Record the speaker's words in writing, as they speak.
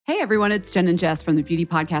Hey everyone, it's Jen and Jess from the beauty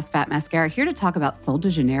podcast Fat Mascara here to talk about Sol de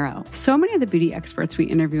Janeiro. So many of the beauty experts we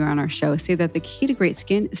interview on our show say that the key to great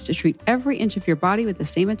skin is to treat every inch of your body with the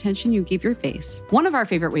same attention you give your face. One of our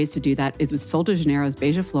favorite ways to do that is with Sol de Janeiro's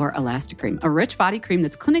Beija Flor Elastic Cream, a rich body cream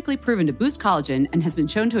that's clinically proven to boost collagen and has been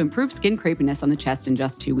shown to improve skin crepiness on the chest in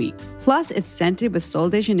just 2 weeks. Plus, it's scented with Sol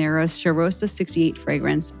de Janeiro's Charosta 68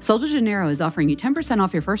 fragrance. Sol de Janeiro is offering you 10%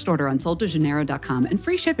 off your first order on soldejaneiro.com and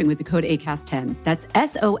free shipping with the code ACAST10. That's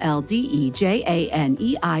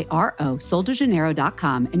SOLDEJANEIRO,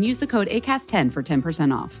 soldejaneiro.com, and use the code ACAST10 for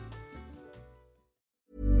 10% off.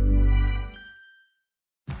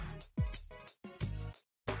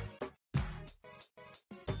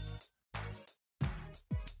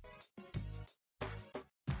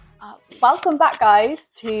 Welcome back, guys,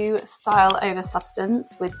 to Style Over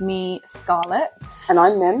Substance with me, Scarlett. And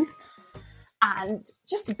I'm Mim. And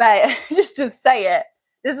just to say it,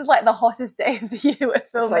 this is like the hottest day of the year we're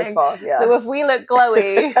filming. So far, yeah. So if we look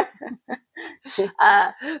glowy,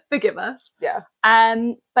 forgive us. Yeah.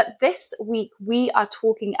 But this week we are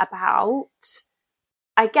talking about,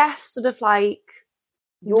 I guess, sort of like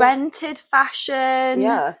rented fashion.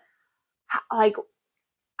 Yeah. Like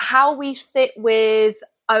how we sit with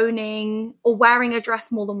owning or wearing a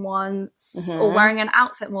dress more than once or wearing an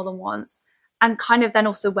outfit more than once. And kind of then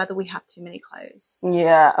also whether we have too many clothes.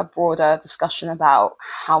 Yeah, a broader discussion about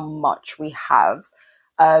how much we have.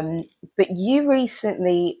 But you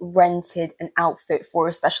recently rented an outfit for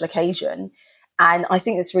a special occasion. And I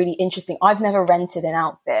think it's really interesting. I've never rented an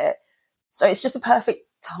outfit. So it's just a perfect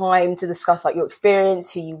time to discuss like your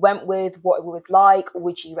experience, who you went with, what it was like,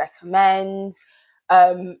 would you recommend?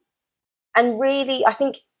 And really, I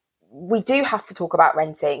think we do have to talk about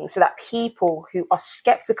renting so that people who are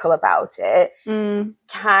skeptical about it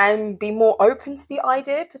can be more open to the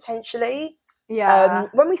idea, potentially. Yeah.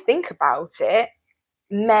 When we think about it,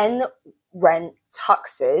 men rent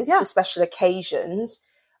tuxes for special occasions,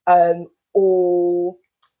 or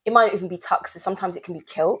it might even be tuxes. Sometimes it can be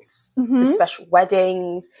kilts for special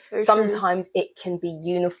weddings. So sometimes it can be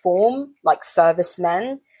uniform, like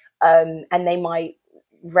servicemen, and they might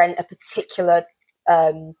rent a particularly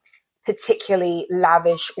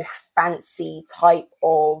lavish or fancy type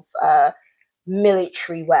of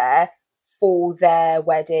military wear for their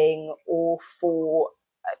wedding or for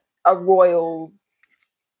a royal,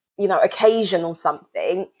 occasion or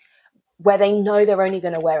something where they know they're only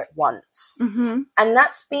going to wear it once. And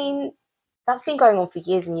that's been going on for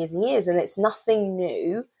years and years and years, and it's nothing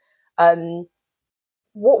new.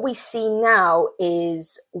 What we see now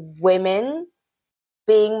is women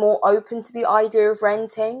being more open to the idea of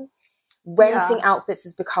renting. Renting outfits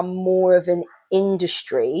has become more of an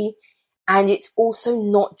industry, and it's also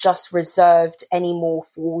not just reserved anymore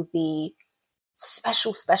for the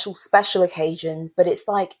special occasions, but it's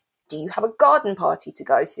like, do you have a garden party to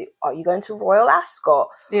go to? Are you going to Royal Ascot?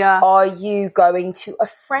 Yeah. Are you going to a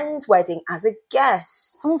friend's wedding as a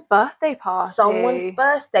guest? Someone's birthday party.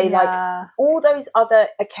 Like all those other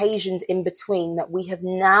occasions in between that we have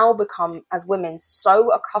now become, as women, so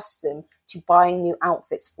accustomed to buying new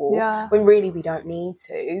outfits for, when really we don't need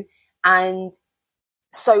to. And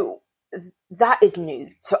so that is new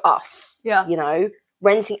to us,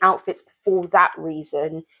 renting outfits for that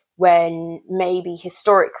reason, when maybe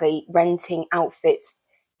historically renting outfits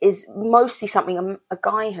is mostly something a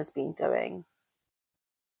guy has been doing.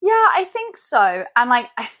 Yeah, I think so. And I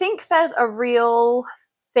think there's a real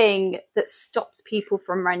thing that stops people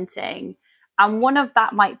from renting. And one of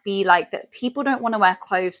that might be like that people don't want to wear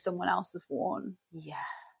clothes someone else has worn. Yeah.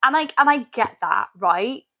 And I get that,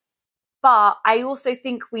 right? But I also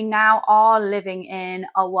think we now are living in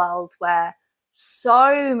a world where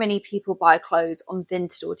so many people buy clothes on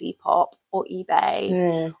Vinted or Depop or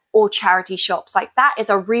eBay or charity shops. Like that is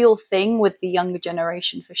a real thing with the younger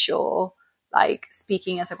generation for sure. Like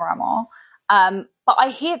speaking as a grandma. But I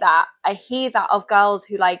hear that of girls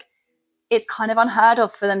who like, it's kind of unheard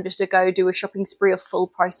of for them just to go do a shopping spree of full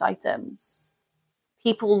price items.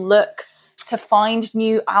 People look to find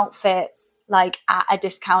new outfits like at a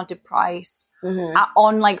discounted price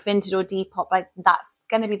on like Vinted or Depop. Like that's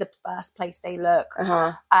going to be the first place they look.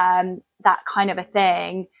 That kind of a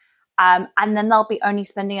thing. And then they'll be only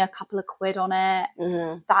spending a couple of quid on it.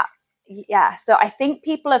 So I think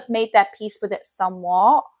people have made their peace with it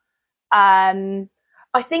somewhat. I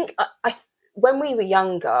think when we were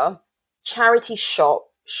younger, charity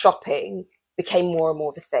shopping became more and more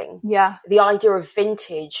of a thing. Yeah. The idea of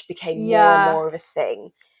vintage became more and more of a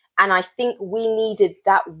thing. And I think we needed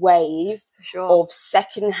that wave of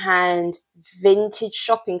secondhand vintage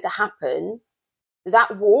shopping to happen.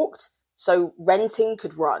 That walked so renting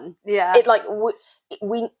could run. Yeah. It like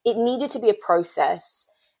it needed to be a process.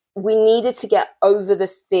 We needed to get over the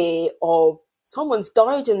fear of someone's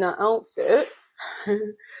died in that outfit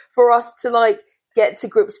for us to like get to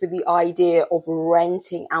grips with the idea of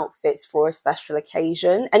renting outfits for a special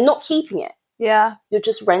occasion and not keeping it. Yeah. You're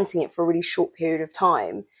just renting it for a really short period of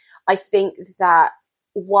time. I think that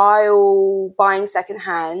while buying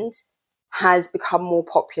secondhand has become more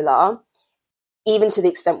popular, even to the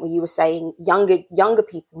extent where you were saying younger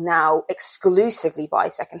people now exclusively buy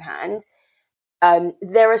secondhand,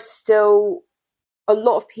 there are still a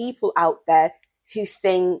lot of people out there who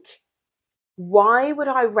think, why would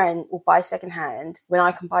I rent or buy secondhand when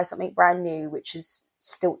I can buy something brand new, which is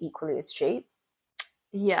still equally as cheap?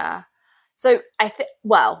 Yeah. So I think,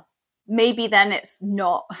 well, maybe then it's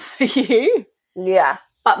not for you. Yeah.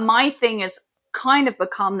 But my thing has kind of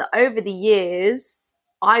become that over the years,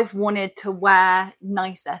 I've wanted to wear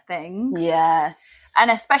nicer things. Yes.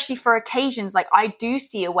 And especially for occasions, like I do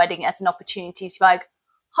see a wedding as an opportunity to be like,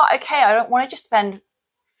 oh, okay, I don't want to just spend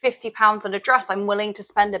 £50 on a dress. I'm willing to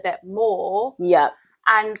spend a bit more. Yeah.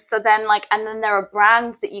 And so then and then there are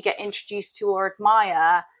brands that you get introduced to or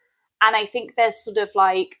admire. And I think there's sort of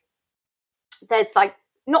like, it's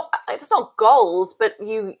not goals, but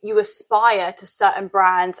you aspire to certain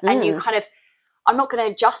brands and you kind of, I'm not going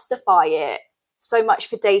to justify it so much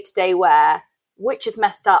for day-to-day wear, which is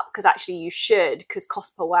messed up because actually you should, because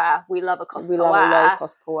cost per wear, we love a cost per wear. We love a low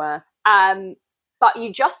cost per wear. But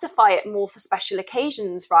you justify it more for special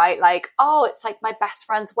occasions, right? Like, oh, it's like my best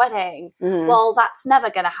friend's wedding. Mm-hmm. Well, that's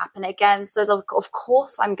never going to happen again. So of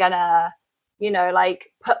course I'm going to,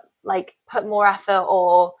 put more effort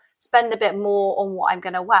or spend a bit more on what I'm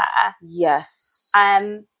going to wear. Yes.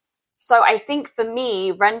 So I think for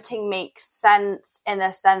me, renting makes sense in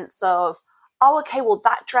a sense of, oh, okay, well,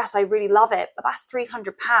 that dress, I really love it, but that's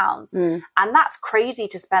 £300. And that's crazy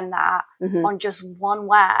to spend that on just one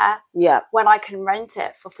wear when I can rent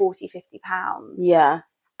it for £40, £50. Yeah.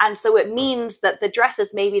 And so it means that the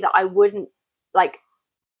dresses maybe that I wouldn't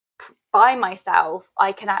buy myself,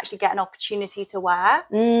 I can actually get an opportunity to wear.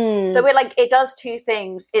 So it does two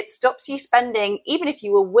things. It stops you spending, even if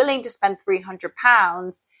you were willing to spend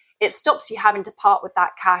 £300, it stops you having to part with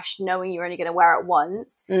that cash knowing you're only going to wear it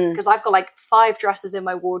once. Because I've got 5 dresses in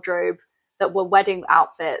my wardrobe that were wedding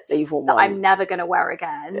outfits that I'm never going to wear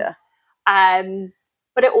again. Yeah.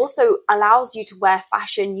 But it also allows you to wear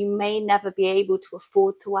fashion you may never be able to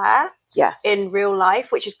afford to wear in real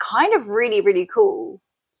life, which is kind of really, really cool.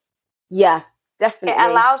 Yeah, definitely. It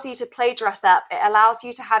allows you to play dress up. It allows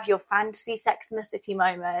you to have your fantasy Sex in the City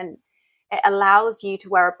moment. It allows you to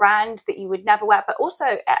wear a brand that you would never wear, but also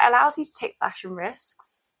it allows you to take fashion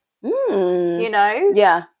risks.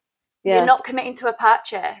 Yeah. You're not committing to a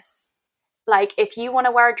purchase. Like if you want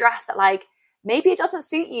to wear a dress that maybe it doesn't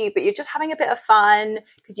suit you, but you're just having a bit of fun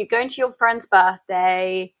because you're going to your friend's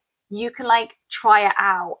birthday, you can try it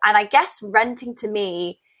out. And I guess renting to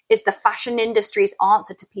me is the fashion industry's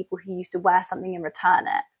answer to people who used to wear something and return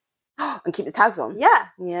it. And keep the tags on. Yeah.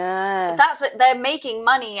 Yes. They're making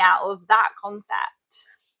money out of that concept.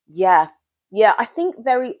 Yeah. Yeah. I think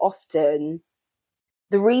very often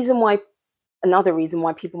another reason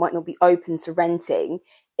why people might not be open to renting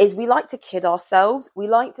is we like to kid ourselves. We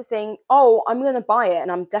like to think, oh, I'm going to buy it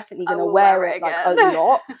and I'm definitely going to wear it a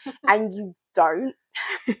lot. And you don't.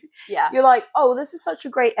 Yeah. You're like, oh, this is such a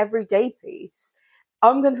great everyday piece.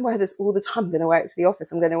 I'm going to wear this all the time. I'm going to wear it to the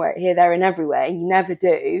office. I'm going to wear it here, there, and everywhere. And you never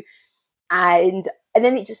do. And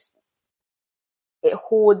then it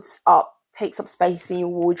hoards up, takes up space in your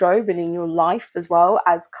wardrobe and in your life as well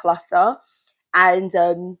as clutter. And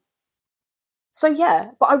so,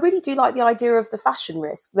 yeah, but I really do like the idea of the fashion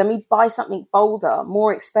risk. Let me buy something bolder,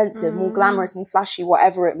 more expensive, more glamorous, more flashy,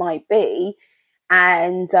 whatever it might be.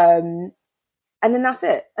 And then that's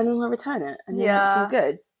it. And then I return it. And then it's all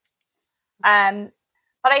good.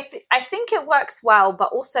 But I think it works well,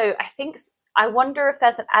 but also I wonder if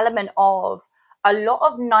there's an element of a lot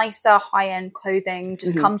of nicer high-end clothing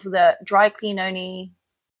just comes with a dry clean only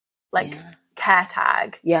care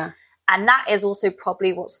tag. Yeah. And that is also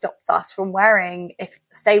probably what stops us from wearing, if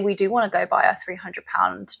say we do want to go buy a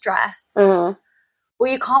 £300 dress.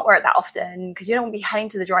 Well, you can't wear it that often because you don't want to be heading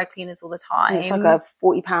to the dry cleaners all the time. And it's like a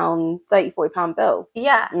 £40 bill.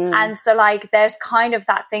 Yeah. And so there's kind of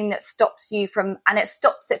that thing that stops you from, and it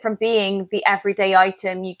stops it from being the everyday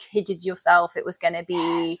item you kidded yourself it was going to be.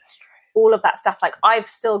 Yes, all of that stuff.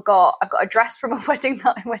 I've got a dress from a wedding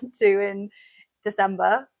that I went to in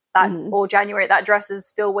December or January. That dress is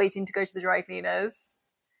still waiting to go to the dry cleaners.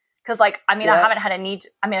 Because I haven't had a need.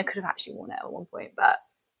 I mean, I could have actually worn it at one point, but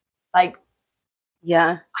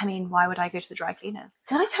Yeah. I mean, why would I go to the dry cleaners?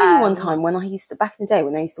 Did I tell you one time when I used to, back in the day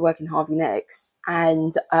when I used to work in Harvey Nicks,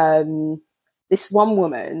 and this one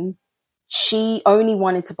woman, she only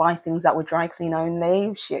wanted to buy things that were dry clean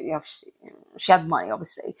only. She had money,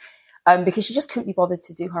 obviously, because she just couldn't be bothered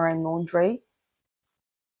to do her own laundry.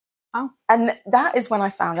 Oh. And that is when I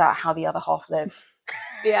found out how the other half lived.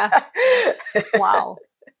 Yeah. Wow.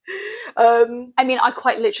 I mean, I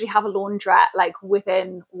quite literally have a laundrette like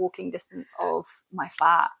within walking distance of my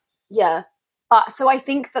flat. Yeah. But so I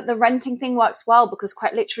think that the renting thing works well because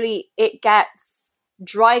quite literally it gets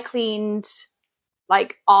dry cleaned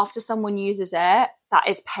like after someone uses it. That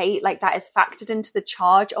is paid, like that is factored into the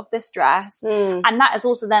charge of this dress. And that is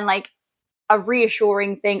also then like a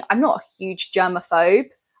reassuring thing. I'm not a huge germaphobe.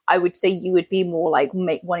 I would say you would be more like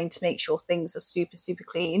wanting to make sure things are super, super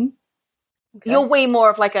clean. Okay. You're way more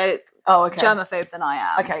of like a germaphobe than I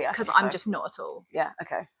am. Okay, yeah. Because I'm just not at all. Yeah,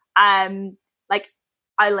 okay. Like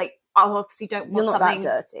I obviously don't want You're not something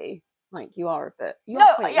that dirty. Like you are a bit.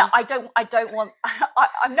 I don't want.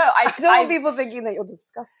 I don't want people thinking that you're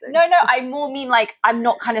disgusting. No, I more mean like I'm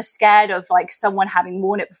not kind of scared of like someone having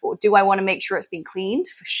worn it before. Do I want to make sure it's been cleaned?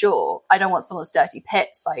 For sure. I don't want someone's dirty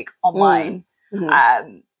pits like on mine.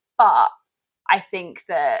 Mm-hmm. But I think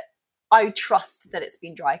that I trust that it's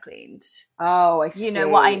been dry cleaned. Oh, I see. You know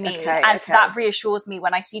what I mean? Okay. So that reassures me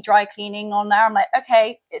when I see dry cleaning on there. I'm like,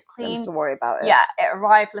 okay, it's clean. Don't have to worry about it. Yeah, it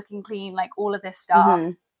arrived looking clean, like all of this stuff.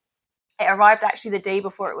 Mm-hmm. It arrived actually the day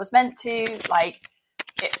before it was meant to. Like,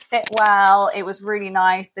 it fit well. It was really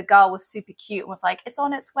nice. The girl was super cute and was like, it's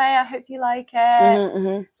on its way. I hope you like it.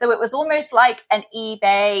 Mm-hmm. So it was almost like an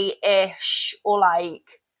eBay-ish or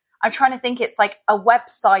like, I'm trying to think, it's like a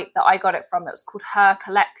website that I got it from. It was called Hurr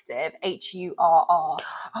Collective, Hurr. Oh,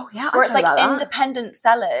 yeah. Where it's like independent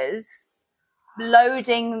sellers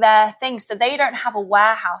loading their things. So they don't have a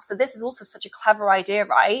warehouse. So this is also such a clever idea,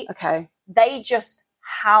 right? Okay. They just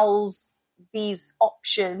house these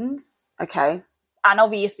options. Okay. And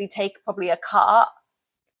obviously take probably a cut.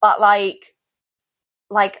 But like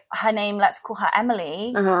her name, let's call her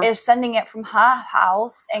Emily, is sending it from her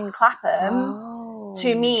house in Clapham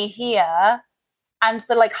to me here. And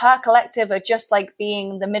so like Hurr Collective are just like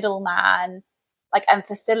being the middleman, like, and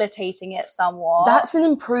facilitating it somewhat. That's an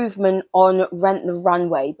improvement on Rent the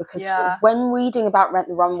Runway, because when reading about Rent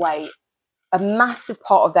the Runway, a massive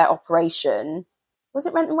part of their operation, was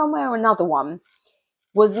it Rent the Runway or another one,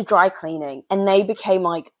 was the dry cleaning. And they became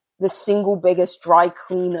like the single biggest dry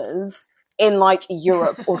cleaners in like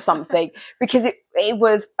Europe or something, because it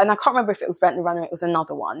was, and I can't remember if it was Rent the Runway, it was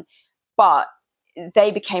another one, but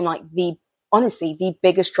they became like the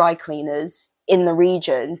biggest dry cleaners in the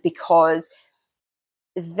region, because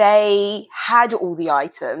they had all the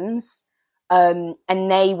items, and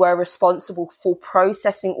they were responsible for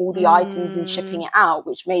processing all the items and shipping it out,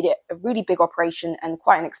 which made it a really big operation and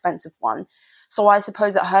quite an expensive one. So I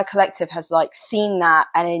suppose that Hurr Collective has like seen that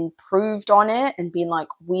and improved on it and been like,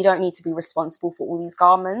 we don't need to be responsible for all these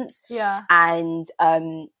garments and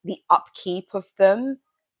the upkeep of them.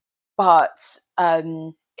 But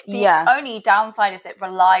the only downside is it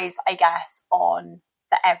relies, I guess, on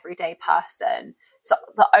the everyday person. So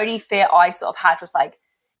the only fear I sort of had was like,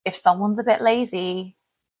 if someone's a bit lazy,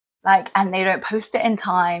 like, and they don't post it in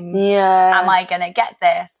time, am I gonna get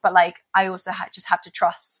this? But like, I also just have to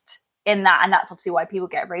trust in that, and that's obviously why people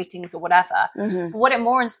get ratings or whatever. But what it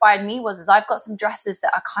more inspired me was I've got some dresses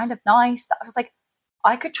that are kind of nice that I was like,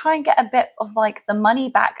 I could try and get a bit of like the money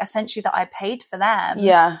back essentially that I paid for them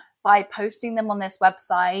by posting them on this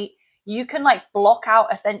website. You can like block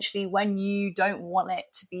out essentially when you don't want it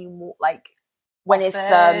to be more like when it's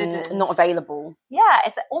not available. Yeah,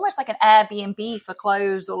 it's almost like an Airbnb for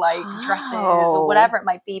clothes or like dresses or whatever it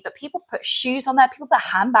might be. But people put shoes on there, people put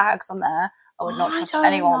handbags on there. I would not trust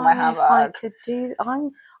anyone with my handbag. I could do. I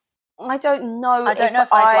don't know. I don't know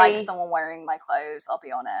if I'd like someone wearing my clothes. I'll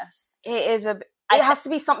be honest. It is a. It has to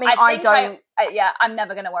be something I don't. I'm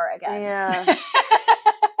never going to wear it again. Yeah.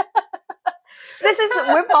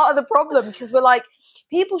 We're part of the problem, because we're like,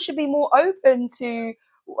 people should be more open to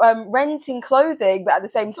renting clothing, but at the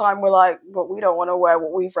same time we're like, but we don't want to wear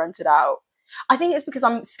what we've rented out. I think it's because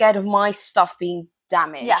I'm scared of my stuff being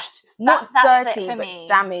damaged. Yeah, not dirty, but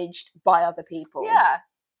damaged by other people. Yeah,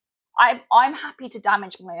 I'm happy to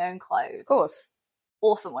damage my own clothes, of course,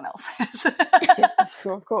 or someone else's.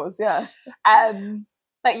 Of course, yeah.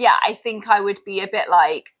 But yeah, I think I would be a bit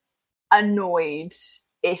like annoyed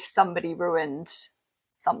if somebody ruined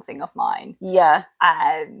something of mine. Yeah.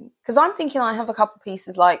 Because I'm thinking I have a couple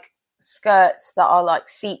pieces like skirts that are like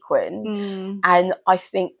sequin, and I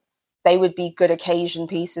think they would be good occasion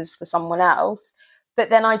pieces for someone else. but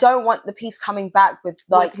then I don't want the piece coming back with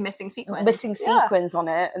like missing sequins on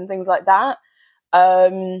it and things like that.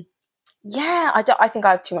 Yeah, I think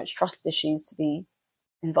I have too much trust issues to be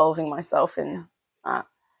involving myself in that.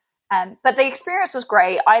 But the experience was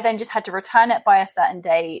great. I then just had to return it by a certain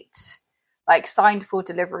date, like sign before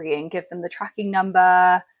delivery and give them the tracking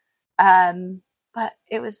number. But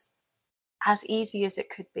it was as easy as it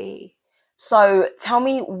could be. So tell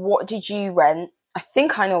me, what did you rent? I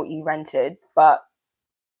think I know what you rented, but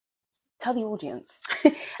tell the audience.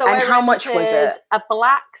 So and how much was it? A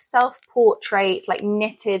black self-portrait, like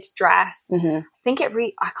knitted dress. Mm-hmm. I think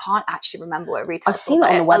I can't actually remember what it retails. I've seen it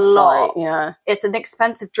on the website. Yeah, it's an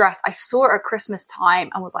expensive dress. I saw it at Christmas time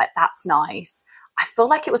and was like, "That's nice." I feel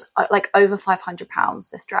like it was like over £500.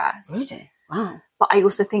 This dress. Really? Wow. But I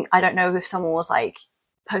also think, I don't know if someone was like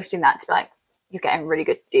posting that to be like, "You're getting a really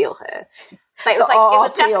good deal here." But it was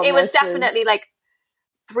like it was definitely like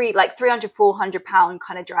 £300-400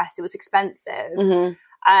 kind of dress. It was expensive. Mm-hmm.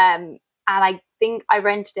 And I think I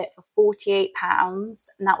rented it for £48,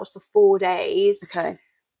 and that was for 4 days. Okay.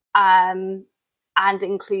 And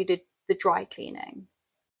included the dry cleaning.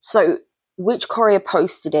 So which courier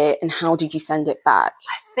posted it and how did you send it back?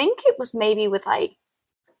 I think it was maybe with like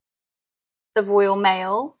the Royal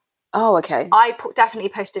Mail. Oh, okay. I definitely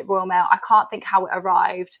posted Royal Mail. I can't think how it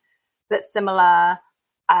arrived, but similar.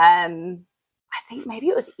 I think maybe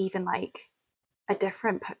it was even like a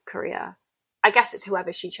different courier. I guess it's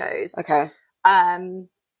whoever she chose. Okay.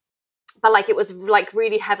 But like it was like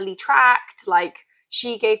really heavily tracked. Like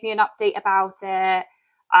she gave me an update about it.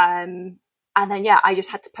 And then I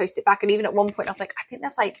just had to post it back. And even at one point I was like, I think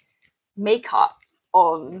there's like makeup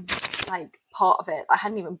on like part of it. I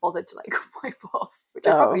hadn't even bothered to like wipe off, which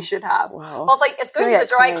I probably should have. Wow. I was like, it's going to the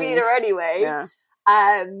dry cleaner anyway. Yeah.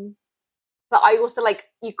 But I also like,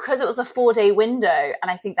 because it was a 4-day window,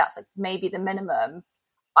 and I think that's like maybe the minimum,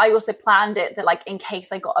 I also planned it that like in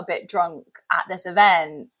case I got a bit drunk at this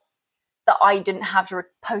event, that I didn't have to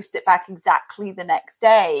post it back exactly the next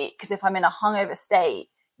day. Because if I'm in a hungover state,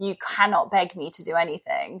 you cannot beg me to do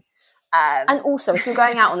anything. And also, if you're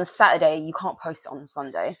going out on a Saturday, you can't post it on a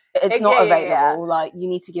Sunday. It's not available. Yeah. Like, you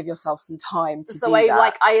need to give yourself some time to do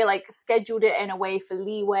that. I scheduled it in a way for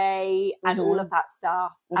leeway and all of that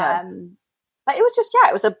stuff. Okay. But it was just,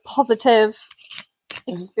 it was a positive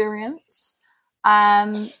experience.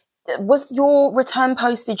 Was your return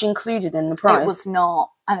postage included in the price? It was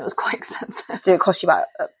not, and it was quite expensive. Did it cost you about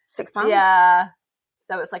 £6? Yeah.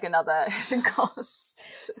 So it's like another hidden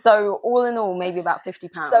cost. So all in all, maybe about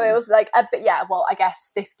 £50. So it was like a bit, I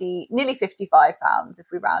guess nearly £55 if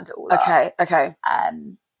we round it all up. Okay.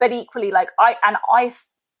 But equally, like I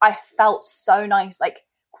felt so nice, like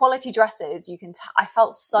quality dresses. I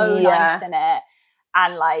felt so nice in it,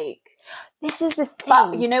 and like this is the thing.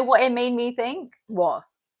 But you know what it made me think? What?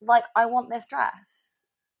 Like, I want this dress.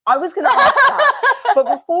 I was going to ask that, but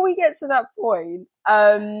before we get to that point,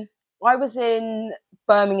 I was in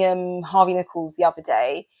Birmingham, Harvey Nichols the other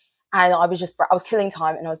day, and I was killing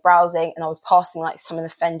time and I was browsing and I was passing like some of the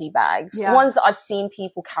Fendi bags, the ones that I've seen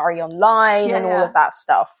people carry online and all of that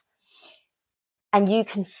stuff. And you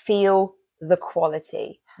can feel the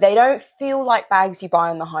quality. They don't feel like bags you buy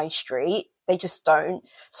on the high street. They just don't.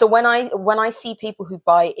 So when I see people who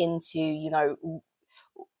buy into,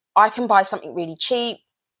 I can buy something really cheap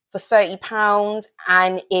for £30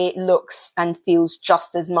 and it looks and feels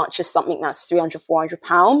just as much as something that's £300-400.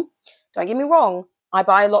 Don't get me wrong, I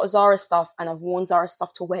buy a lot of Zara stuff and I've worn Zara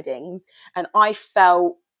stuff to weddings and I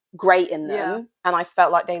felt great in them and I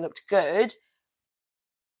felt like they looked good,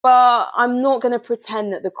 but I'm not going to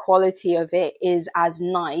pretend that the quality of it is as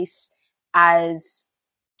nice as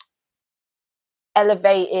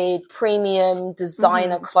elevated premium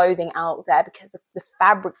designer clothing out there, because the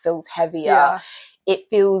fabric feels heavier. It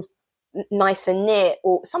feels nicer knit,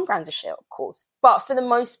 or some brands are shit, of course, but for the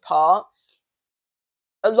most part,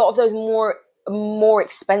 a lot of those more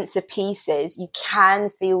expensive pieces, you can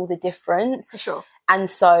feel the difference for sure. And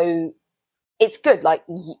so it's good, like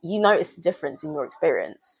you notice the difference in your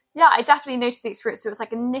experience. I definitely noticed the experience. So it was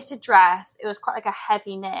like a knitted dress, it was quite like a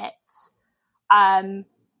heavy knit, and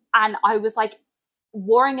I was like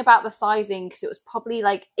worrying about the sizing because it was probably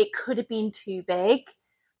like it could have been too big,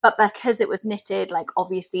 but because it was knitted, like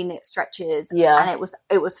obviously knit stretches, and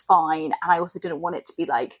it was fine. And I also didn't want it to be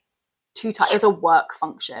like too tight. It was a work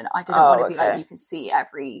function. I didn't want it to be like you can see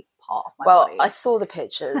every part of my body. Well, I saw the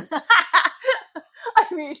pictures.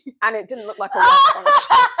 And it didn't look like a work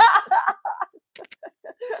function.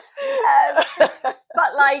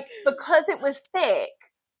 But like, because it was thick,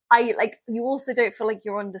 you also don't feel like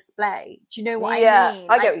you're on display. Do you know what I mean?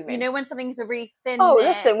 I get what you mean. You know when something's a really thin knit?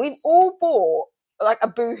 Listen, we've all bought like a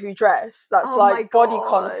boohoo dress that's like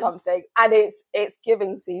bodycon or something, and it's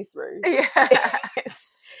giving see-through. Yeah.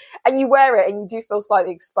 And you wear it and you do feel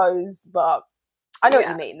slightly exposed, but I know what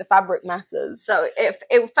you mean. The fabric matters. So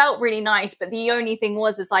it felt really nice, but the only thing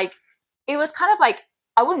is like, it was kind of like,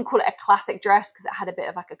 I wouldn't call it a classic dress because it had a bit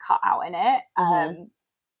of like a cutout in it.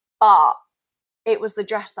 But it was the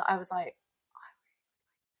dress that I was like,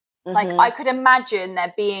 like I could imagine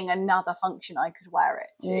there being another function I could wear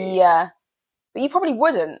it to. Yeah. But you probably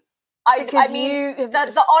wouldn't. I mean,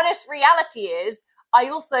 the honest reality is, I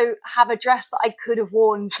also have a dress that I could have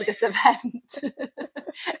worn to this event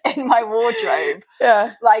in my wardrobe.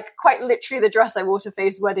 Yeah. Like, quite literally, the dress I wore to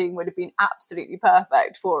Faith's wedding would have been absolutely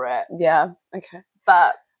perfect for it. Yeah, okay.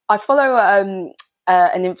 But I follow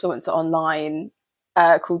an influencer online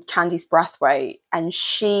called Candice Brathwaite, and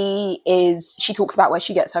she talks about where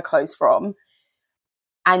she gets her clothes from.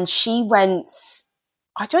 And she rents,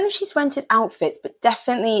 I don't know if she's rented outfits, but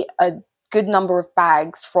definitely a good number of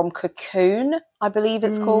bags from Cocoon, I believe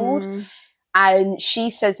it's called. And she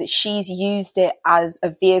says that she's used it as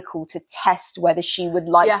a vehicle to test whether she would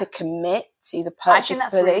like to commit to the purchase. I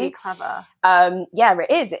think that's really clever. Yeah, it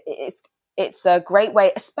is. It's a great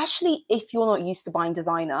way, especially if you're not used to buying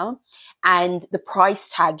designer and the price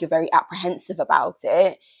tag, you're very apprehensive about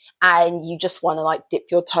it. And you just want to like dip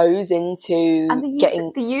your toes into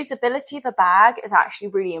the usability of a bag is actually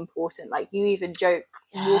really important. Like, you even joke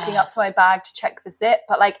walking up to my bag to check the zip,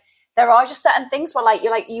 but like, there are just certain things where like,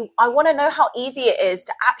 I want to know how easy it is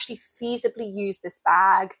to actually feasibly use this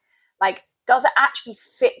bag. Like, does it actually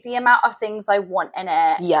fit the amount of things I want in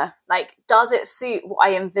it? Yeah. Like, does it suit what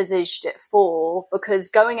I envisaged it for? Because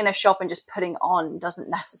going in a shop and just putting it on doesn't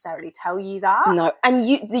necessarily tell you that. No. And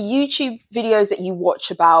the YouTube videos that you watch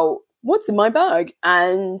about what's in my bag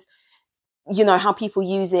and, you know, how people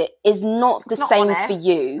use it is not the same honest for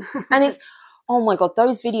you. And it's, oh my God,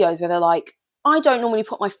 those videos where they're like, I don't normally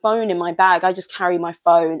put my phone in my bag. I just carry my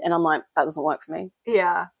phone. And I'm like, that doesn't work for me.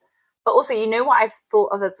 Yeah. But also, you know what I've thought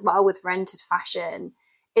of as well with rented fashion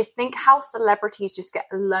is think how celebrities just get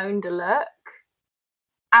loaned a look.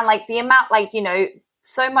 And like the amount, like, you know,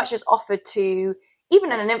 so much is offered to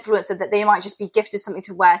even an influencer that they might just be gifted something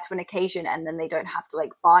to wear to an occasion and then they don't have to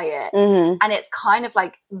like buy it. And it's kind of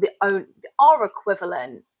like our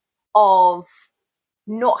equivalent of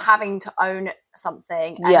not having to own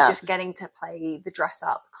something and just getting to play the dress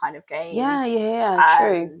up kind of game. Yeah,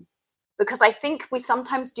 true. Because I think we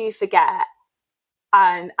sometimes do forget,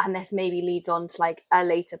 and this maybe leads on to like a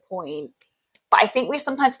later point, but I think we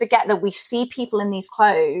sometimes forget that we see people in these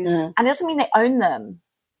clothes and it doesn't mean they own them.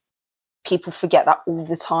 People forget that all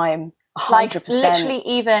the time. 100%. Like, literally,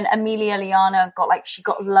 even Amelia Liana she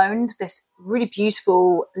got loaned this really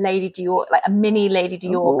beautiful Lady Dior, like a mini Lady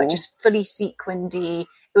Dior, but just fully sequinedy.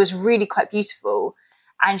 It was really quite beautiful.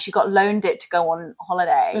 And she got loaned it to go on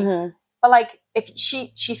holiday. But like, if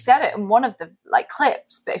she said it in one of the like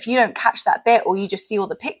clips, but if you don't catch that bit or you just see all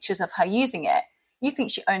the pictures of her using it, you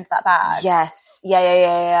think she owns that bag. Yes.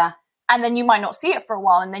 Yeah. And then you might not see it for a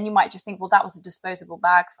while, and then you might just think, well, that was a disposable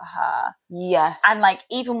bag for her. Yes. And like,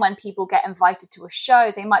 even when people get invited to a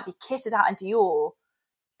show, they might be kitted out in Dior.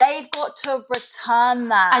 They've got to return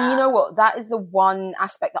that. And you know what? That is the one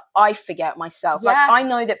aspect that I forget myself. Like, I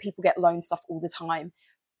know that people get loaned stuff all the time.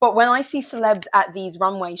 But when I see celebs at these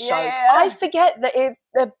runway shows, I forget that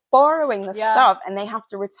they're borrowing the stuff and they have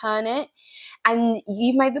to return it. And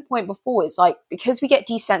you've made the point before. It's like, because we get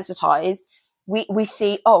desensitized, we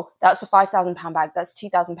see, oh, that's a £5,000 bag, that's a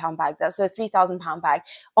 £2,000 bag, that's a £3,000 bag.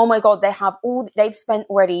 Oh my God, they've spent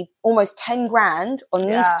already almost 10 grand on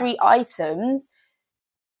these 3 items.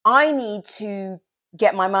 I need to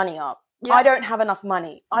get my money up. Yeah. I don't have enough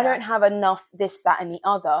money. I don't have enough this, that, and the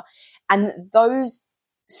other. And those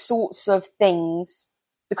sorts of things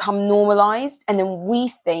become normalized. And then we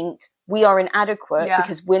think we are inadequate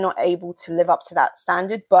because we're not able to live up to that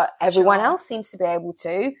standard, but everyone else seems to be able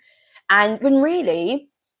to. And when really,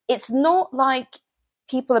 it's not like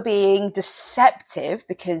people are being deceptive,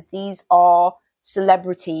 because these are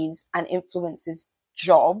celebrities and influencers'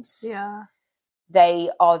 jobs. Yeah. They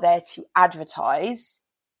are there to advertise.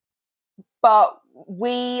 But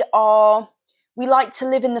we like to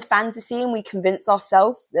live in the fantasy, and we convince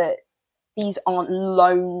ourselves that these aren't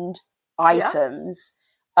loaned items.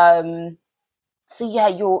 So yeah,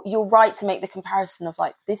 you're right to make the comparison of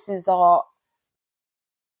like, this is our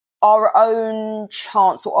own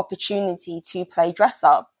chance or opportunity to play dress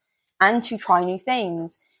up and to try new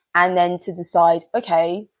things, and then to decide,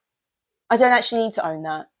 okay, I don't actually need to own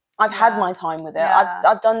that. I've had my time with it.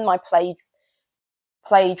 I've done my play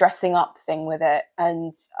dressing up thing with it,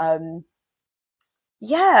 and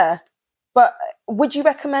But would you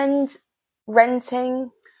recommend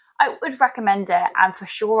renting? I would recommend it, and for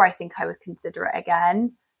sure I think I would consider it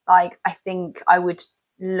again. Like, I think I would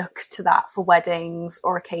look to that for weddings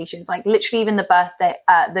or occasions. Like, literally even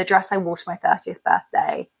the dress I wore to my 30th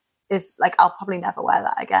birthday is like, I'll probably never wear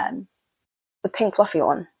that again. The pink fluffy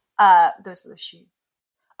one? Those are the shoes.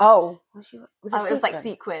 Oh. Was it was like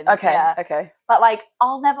sequin. Okay, yeah. okay. But like,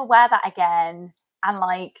 I'll never wear that again. And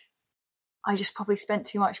like, I just probably spent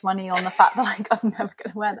too much money on the fact that like, I'm never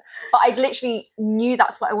going to wear that. But I literally knew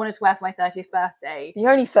that's what I wanted to wear for my 30th birthday.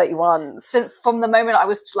 You're only 31. Since from the moment I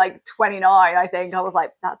was like 29, I think I was like,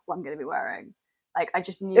 that's what I'm going to be wearing. Like, I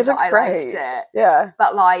just knew that I liked it. Yeah.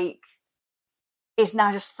 But like, it's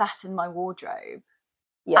now just sat in my wardrobe.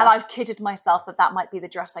 Yeah. And I've kidded myself that might be the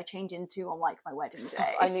dress I change into on like my wedding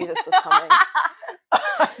day. I knew this was coming.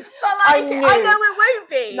 But like, I know it won't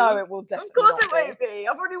be. No, it will definitely. Of course it won't be.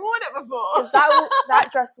 I've already worn it before. Because that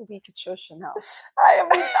dress will be couture Chanel. I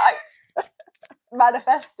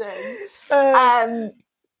manifesting. No,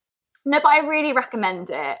 but I really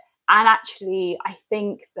recommend it. And actually, I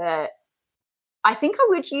think I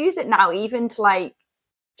would use it now, even to like,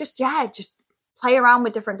 just play around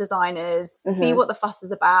with different designers, see what the fuss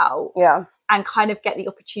is about, and kind of get the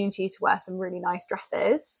opportunity to wear some really nice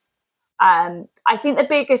dresses. I think the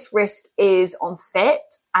biggest risk is on fit,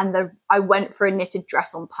 and I went for a knitted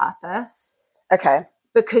dress on purpose. Okay.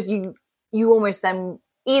 Because you almost then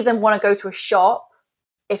either want to go to a shop,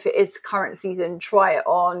 if it is current season, try it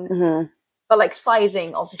on, but like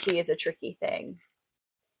sizing obviously is a tricky thing.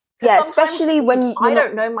 Yeah, especially when I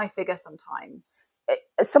don't know my figure sometimes.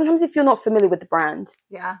 Sometimes if you're not familiar with the brand.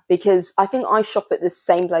 Yeah. Because I think I shop at the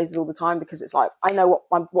same places all the time because it's like, I know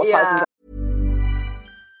what size I'm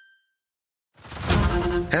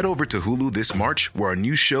going. Head over to Hulu this March, where our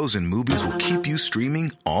new shows and movies will keep you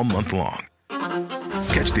streaming all month long.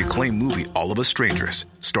 Catch the acclaimed movie All of Us Strangers,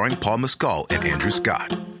 starring Paul Mescal and Andrew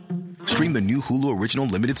Scott. Stream the new Hulu original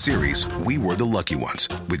limited series We Were the Lucky Ones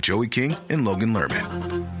with Joey King and Logan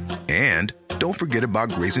Lerman. And don't forget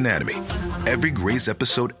about Grey's Anatomy. Every Grey's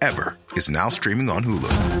episode ever is now streaming on Hulu.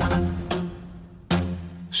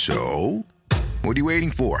 So, what are you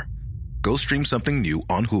waiting for? Go stream something new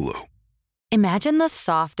on Hulu. Imagine the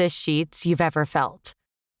softest sheets you've ever felt.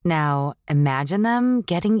 Now, imagine them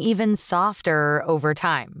getting even softer over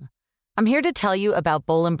time. I'm here to tell you about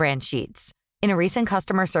Boll & Branch sheets. In a recent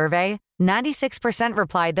customer survey, 96%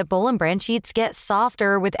 replied that Boll & Branch sheets get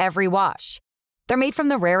softer with every wash. They're made from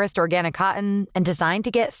the rarest organic cotton and designed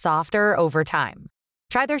to get softer over time.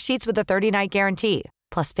 Try their sheets with a 30-night guarantee,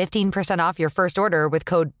 plus 15% off your first order with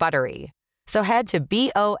code BUTTERY. So head to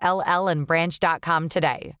BOLLandbranch.com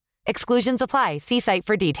today. Exclusions apply. See site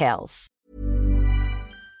for details.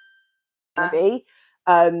 Maybe.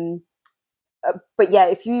 But yeah,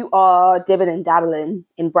 if you are dibbing and dabbling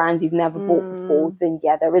in brands you've never bought before, then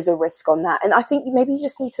yeah, there is a risk on that. And I think maybe you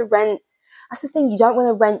just need to rent. That's the thing. You don't want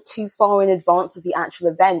to rent too far in advance of the actual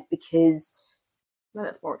event because then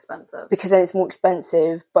it's more expensive.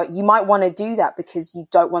 But you might want to do that because you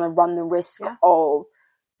don't want to run the risk of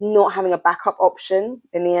not having a backup option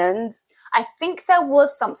in the end. I think there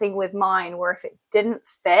was something with mine where if it didn't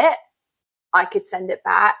fit, I could send it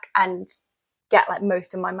back and get like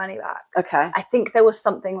most of my money back. Okay. I think there was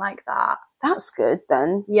something like that. That's good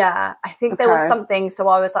then. Yeah, I think there was something. So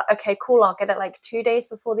I was like, okay, cool. I'll get it like 2 days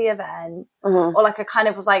before the event. Or like I kind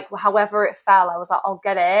of was like, however it fell, I was like, I'll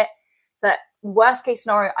get it. So worst case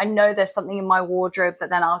scenario, I know there's something in my wardrobe that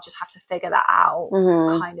then I'll just have to figure that out,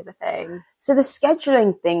 kind of a thing. So the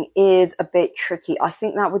scheduling thing is a bit tricky. I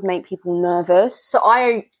think that would make people nervous. So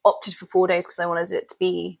I opted for 4 days because I wanted it to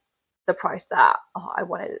be the price that I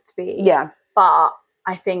wanted it to be. Yeah. But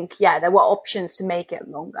I think, there were options to make it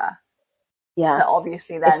longer. Yeah. But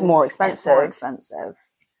obviously then it's more expensive.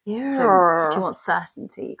 Yeah. So if you want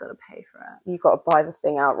certainty, you've got to pay for it. You've got to buy the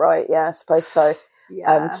thing outright. Yeah, I suppose so.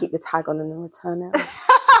 Yeah. Keep the tag on and then return it.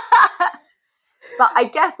 But I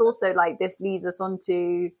guess also like this leads us on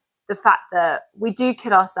to the fact that we do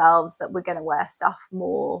kid ourselves that we're going to wear stuff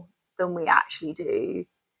more than we actually do.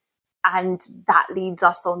 And that leads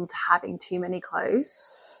us on to having too many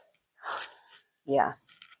clothes. Yeah.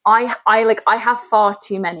 I have far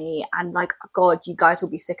too many, and like, God, you guys will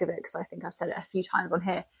be sick of it because I think I've said it a few times on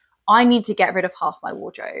here. I need to get rid of half my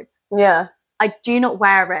wardrobe. Yeah. I do not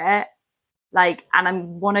wear it, like, and I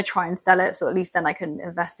want to try and sell it so at least then I can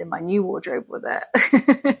invest in my new wardrobe with it.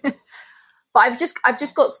 But I've just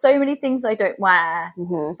got so many things I don't wear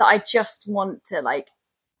that I just want to like.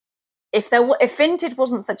 If vintage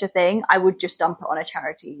wasn't such a thing, I would just dump it on a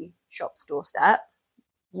charity shop's doorstep.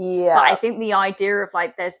 Yeah. But I think the idea of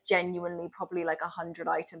like there's genuinely probably like 100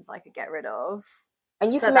 items I could get rid of.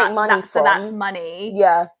 And you can make money from. So that's money.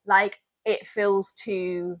 Yeah. Like it feels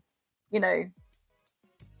too, you know.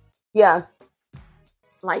 Yeah.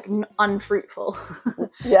 Like unfruitful.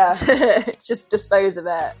 Yeah. To just dispose of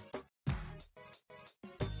it.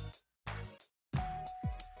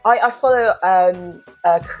 I follow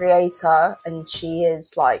a creator, and she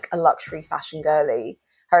is like a luxury fashion girly.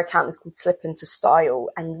 Her account is called Slip Into Style,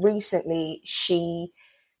 and recently she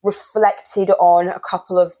reflected on a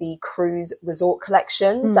couple of the cruise resort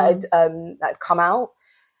collections that had come out.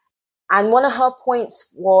 And one of her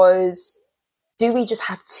points was, do we just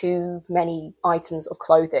have too many items of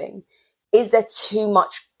clothing? Is there too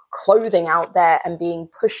much clothing out there and being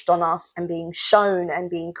pushed on us and being shown and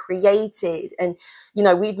being created? And, you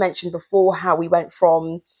know, we've mentioned before how we went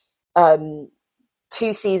from 2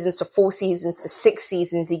 seasons to 4 seasons to 6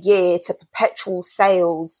 seasons a year to perpetual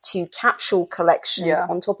sales to capsule collections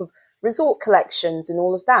on top of resort collections and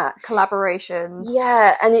all of that. Collaborations.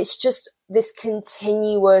 Yeah, and it's just this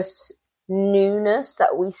continuous newness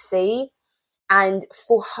that we see. And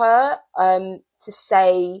for her to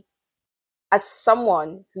say, as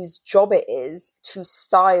someone whose job it is to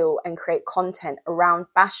style and create content around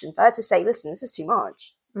fashion, for her to say, listen, this is too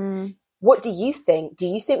much. What do you think? Do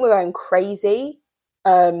you think we're going crazy?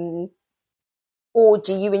 Or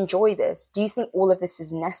do you enjoy this? Do you think all of this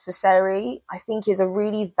is necessary? I think is a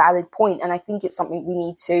really valid point. And I think it's something we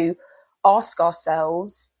need to ask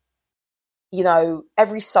ourselves, you know,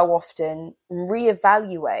 every so often, and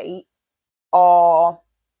reevaluate our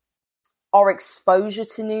exposure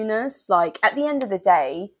to newness. Like, at the end of the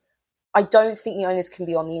day, I don't think the onus can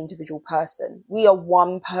be on the individual person. We are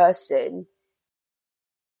one person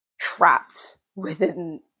trapped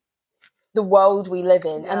within the world we live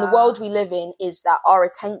in. And the world we live in is that our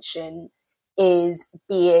attention is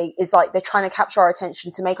like they're trying to capture our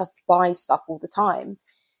attention to make us buy stuff all the time.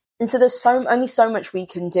 And so there's only so much we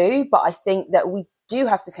can do. But I think that we do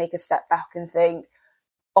have to take a step back and think,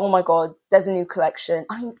 oh my God, there's a new collection.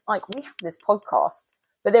 I mean, like, we have this podcast,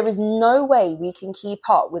 but there is no way we can keep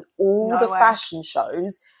up with all the fashion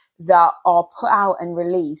shows that are put out and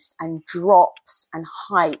released and drops and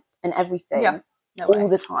hype and everything all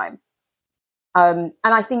the time. And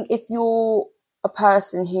I think if you're a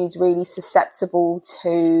person who's really susceptible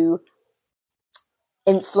to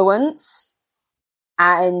influence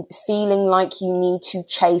and feeling like you need to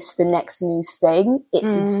chase the next new thing,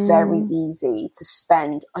 it's very easy to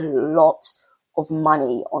spend a lot of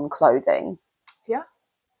money on clothing.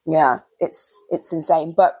 Yeah, it's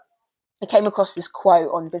insane. But I came across this quote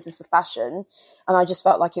on Business of Fashion, and I just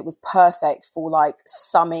felt like it was perfect for like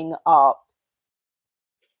summing up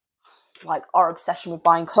like our obsession with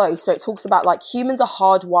buying clothes. So it talks about like humans are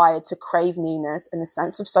hardwired to crave newness and a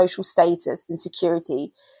sense of social status and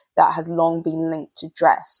security that has long been linked to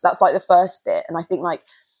dress. That's like the first bit. And I think, like,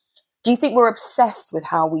 do you think we're obsessed with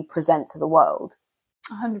how we present to the world?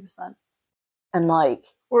 100%. And like,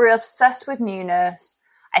 we're obsessed with newness.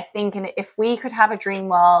 I think if we could have a dream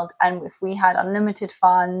world and if we had unlimited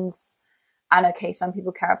funds, and okay, some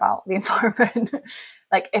people care about the environment,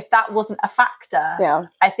 like if that wasn't a factor,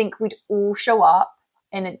 I think we'd all show up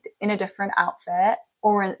in a different outfit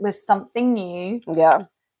or with something new. Yeah.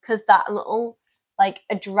 Because that little like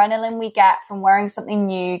adrenaline we get from wearing something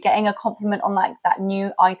new, getting a compliment on like that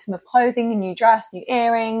new item of clothing, a new dress, new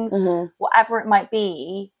earrings, whatever it might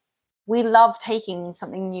be, we love taking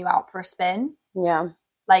something new out for a spin. Yeah.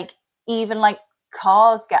 Like even like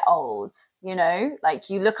cars get old, you know, like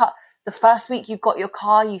you look up the first week you got your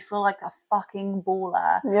car, you feel like a fucking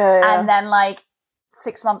baller. Yeah. And then like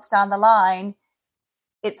 6 months down the line,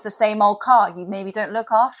 it's the same old car. You maybe don't look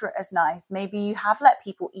after it as nice. Maybe you have let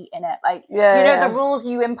people eat in it. Like, the rules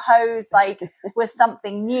you impose like with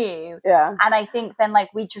something new. Yeah. And I think then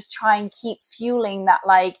like we just try and keep fueling that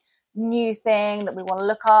like new thing that we want to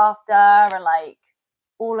look after and like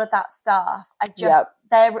all of that stuff.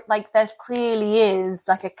 There clearly is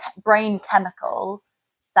like a brain chemical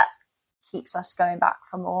that keeps us going back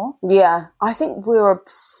for more. Yeah. I think we're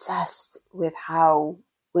obsessed with how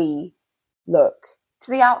we look.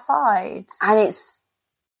 To the outside. And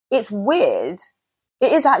it's weird.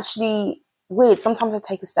 It is actually weird. Sometimes I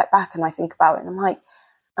take a step back and I think about it and I'm like,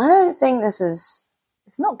 I don't think this is...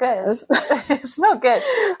 It's not good. It's not good.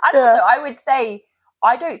 And also, I would say,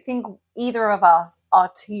 I don't think either of us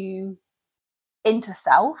are too into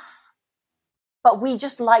self, but we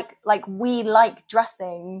just we like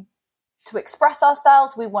dressing to express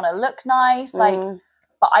ourselves. We want to look nice.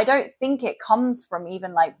 But I don't think it comes from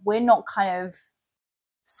even like, we're not kind of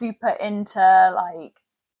super into like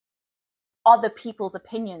other people's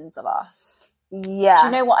opinions of us. Yeah. Do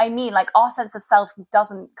you know what I mean? Like, our sense of self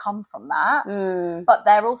doesn't come from that. But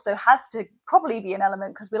there also has to probably be an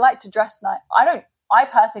element, because we like to dress nice. I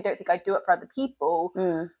personally don't think I do it for other people.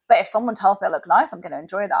 But if someone tells me I look nice, I'm going to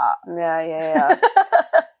enjoy that. Yeah.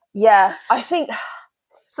 Yeah, I think...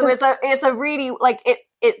 So it's a really, like,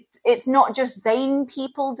 it's not just vain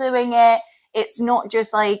people doing it. It's not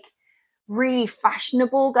just, like, really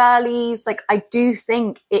fashionable girlies. Like, I do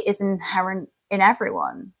think it is inherent in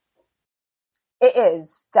everyone. It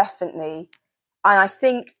is, definitely. And I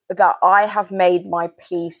think that I have made my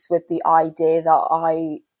peace with the idea that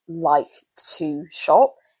I like to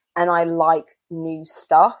shop and I like new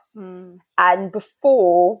stuff. And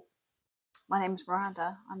before... My name's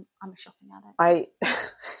Miranda. I'm a shopping addict.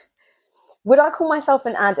 Would I call myself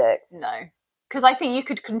an addict? No. Because I think you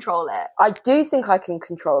could control it. I do think I can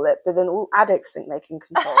control it, but then all addicts think they can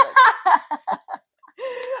control it.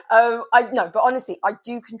 But honestly, I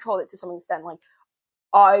do control it to some extent. Like,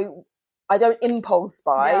 I don't impulse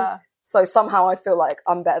buy. Yeah. So somehow I feel like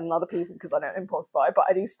I'm better than other people because I don't impulse buy, but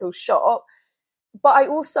I do still shop. But I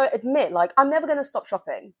also admit, like, I'm never going to stop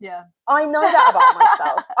shopping. Yeah. I know that about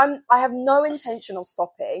myself. I have no intention of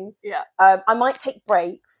stopping. Yeah. I might take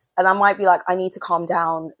breaks and I might be like, I need to calm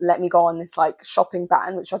down. Let me go on this, like, shopping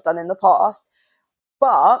ban, which I've done in the past.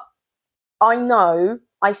 But I know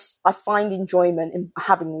I find enjoyment in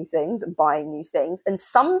having new things and buying new things. And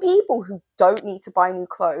some people who don't need to buy new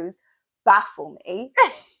clothes baffle me.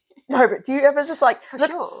 No, but do you ever just, like,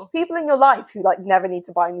 look, people in your life who, like, never need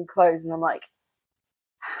to buy new clothes, and I'm like,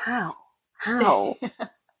 how?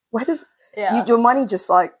 Where does your money just,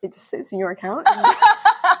 like, it just sits in your account and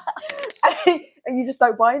you just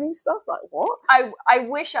don't buy any stuff? Like, what? I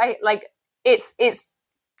wish I, like, it's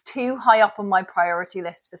too high up on my priority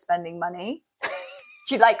list for spending money.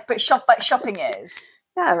 Do you, like, but shopping is.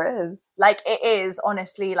 Yeah, it is. Like, it is,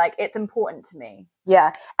 honestly, like, it's important to me.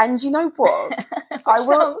 Yeah. And you know what? I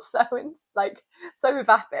will so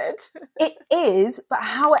vapid. It is, but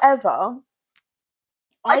however,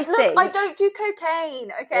 I think I don't do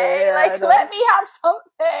cocaine, okay? Yeah, let me have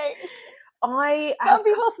something. Some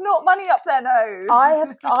people snort money up their nose.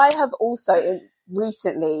 I have also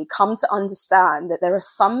recently come to understand that there are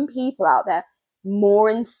some people out there more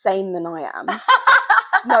insane than I am.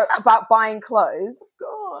 No, about buying clothes.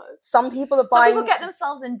 God. Some people are buying... Some people get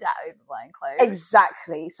themselves in debt over buying clothes.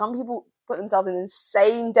 Exactly. Some people put themselves in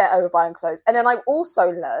insane debt over buying clothes. And then I've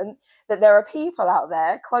also learned that there are people out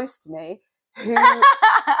there close to me who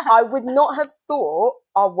I would not have thought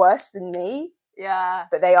are worse than me. Yeah.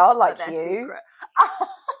 But they are, like you.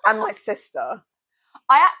 And my sister.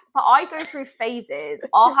 But I go through phases.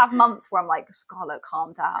 I'll have months where I'm like, Scarlett,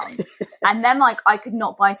 calm down. And then, like, I could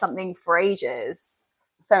not buy something for ages.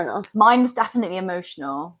 Fair enough. Mine's definitely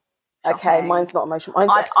emotional. Shopping. Okay, mine's not emotional.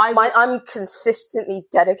 I'm consistently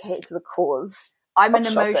dedicated to the cause. I'm an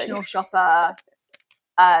emotional shopper.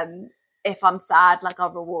 If I'm sad, like,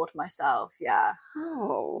 I'll reward myself. Yeah.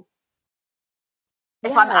 Oh.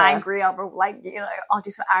 If I'm angry, I'll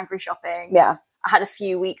do some angry shopping. Yeah. I had a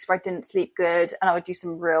few weeks where I didn't sleep good, and I would do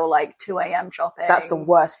some real, like, 2 a.m. shopping. That's the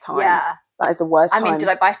worst time. Yeah. That is the worst time. I mean, did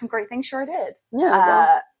I buy some great things? Sure I did.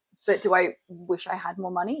 Yeah. But do I wish I had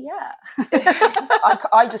more money? Yeah.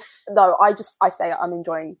 I say I'm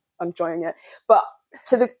enjoying it. But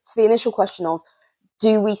to the initial question of,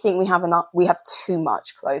 do we think we have too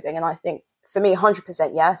much clothing? And I think for me,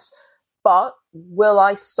 100% yes. But will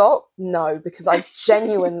I stop? No, because I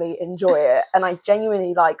genuinely enjoy it and I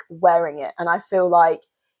genuinely like wearing it. And I feel like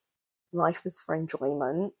life is for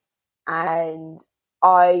enjoyment. And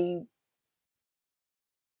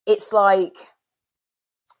it's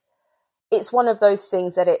one of those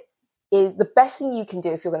things that it is the best thing you can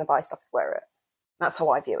do if you're going to buy stuff is wear it. That's how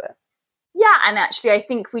I view it. Yeah, and actually I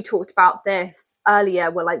think we talked about this earlier.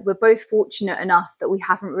 We're both fortunate enough that we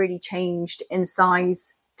haven't really changed in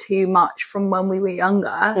size too much from when we were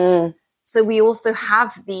younger. So we also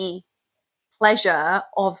have the pleasure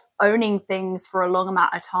of owning things for a long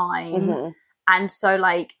amount of time. And so,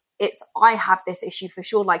 like, I have this issue for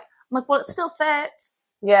sure. Like, I'm like, well, it still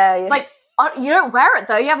fits. Yeah. It's like, you don't wear it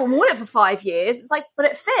though. You haven't worn it for 5 years. It's like, but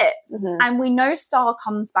it fits. And we know style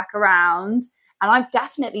comes back around. And I've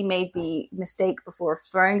definitely made the mistake before of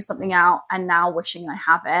throwing something out and now wishing I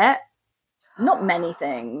have it. Not many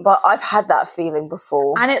things. But I've had that feeling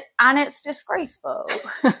before. And it's disgraceful.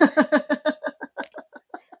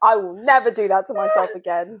 I will never do that to myself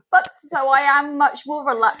again. But so I am much more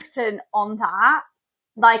reluctant on that.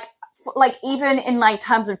 Like even in like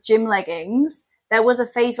terms of gym leggings, there was a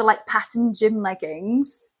phase where like patterned gym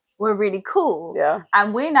leggings were really cool. Yeah.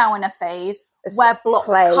 And we're now in a phase It's where block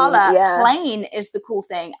plain, colour, yeah. plain is the cool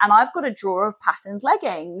thing. And I've got a drawer of patterned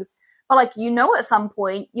leggings. But like, you know, at some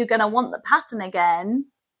point you're going to want the pattern again,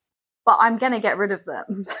 but I'm going to get rid of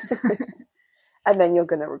them. And then you're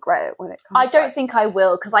going to regret it when it comes I don't back. think I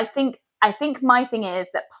will, because I think my thing is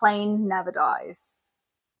that plain never dies.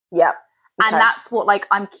 Yeah. Okay. And that's what, like,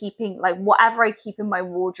 I'm keeping, like, whatever I keep in my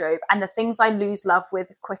wardrobe, and the things I lose love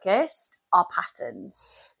with quickest are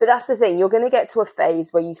patterns. But that's the thing. You're going to get to a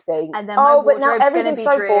phase where you think, And then my but now wardrobe's going to everything's be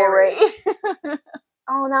so dreary. boring.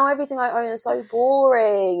 Oh, now everything I own is so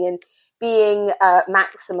boring. And being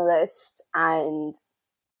maximalist and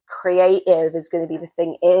creative is going to be the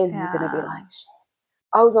thing in. Yeah. You're going to be like, shit,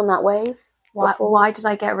 I was on that wave. Why did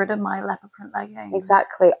I get rid of my leopard print leggings?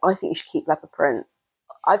 Exactly. I think you should keep leopard print.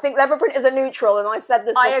 I think leopard print is a neutral, and I've said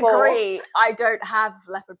this before. I agree. I don't have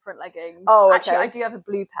leopard print leggings. Oh, okay. Actually, I do have a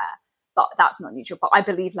blue pair, but that's not neutral. But I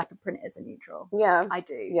believe leopard print is a neutral. Yeah. I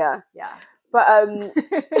do. Yeah. Yeah. But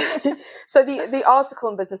so the article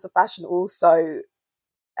in Business of Fashion also,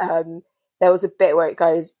 there was a bit where it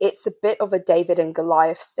goes, it's a bit of a David and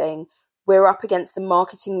Goliath thing. We're up against the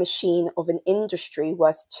marketing machine of an industry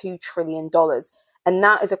worth $2 trillion. And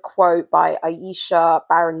that is a quote by Aisha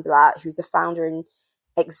Barenblatt, who's the founder and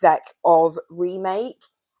exec of Remake.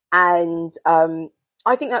 And I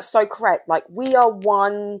think that's so correct. Like, we are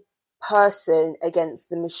one person against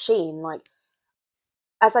the machine. Like,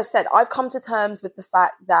 as I said, I've come to terms with the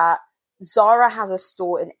fact that Zara has a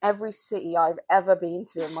store in every city I've ever been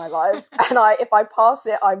to in my life. And if I pass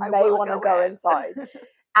it, I may want to go inside.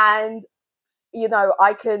 And, you know,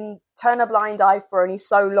 I can turn a blind eye for only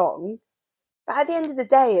so long. But at the end of the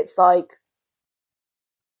day, it's like,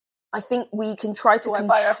 I think we can try to control.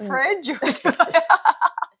 Buy a fridge?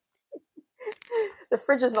 The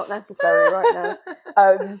fridge is not necessary right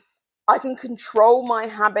now. I can control my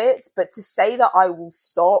habits, but to say that I will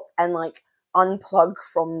stop and like unplug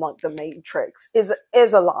from like the matrix is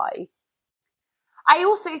a lie. I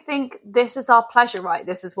also think this is our pleasure, right?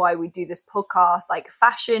 This is why we do this podcast. Like,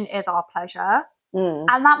 fashion is our pleasure.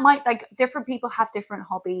 And that might, like, different people have different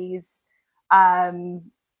hobbies.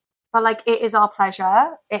 But like, it is our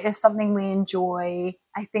pleasure. It is something we enjoy.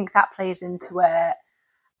 I think that plays into it.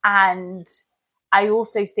 And I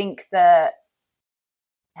also think that,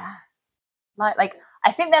 yeah, like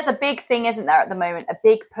I think there's a big thing, isn't there, at the moment? A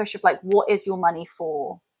big push of like, what is your money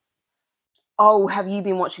for? Oh, have you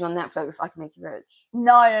been watching on Netflix I Can Make You Rich?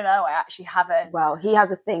 No, I actually haven't. Well, he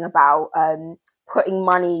has a thing about putting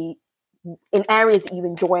money in areas that you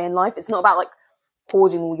enjoy in life. It's not about like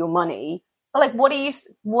hoarding all your money. But like, what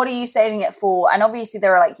are you saving it for? And obviously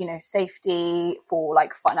there are like, you know, safety, for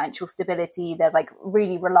like financial stability. There's like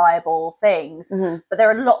really reliable things. But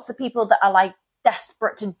there are lots of people that are like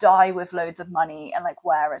desperate to die with loads of money, and like,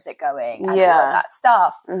 where is it going? And all of that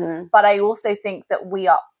stuff. But I also think that we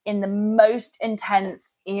are in the most intense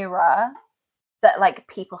era that like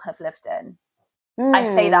people have lived in. I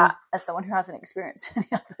say that as someone who hasn't experienced any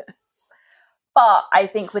others. But I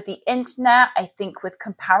think with the internet, I think with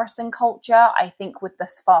comparison culture, I think with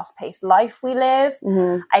this fast-paced life we live,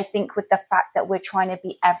 I think with the fact that we're trying to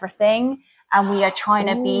be everything, and we're trying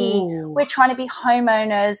to be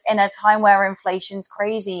homeowners in a time where inflation's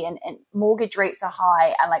crazy and mortgage rates are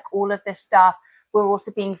high and like all of this stuff. We're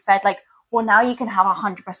also being fed like, well, now you can have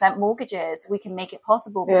 100% mortgages. We can make it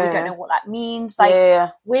possible, but we don't know what that means. Like,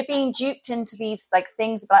 we're being duped into these like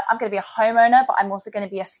things. But I'm going to be a homeowner, but I'm also going to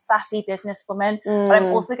be a sassy businesswoman. But I'm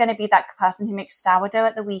also going to be that person who makes sourdough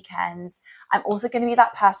at the weekends. I'm also going to be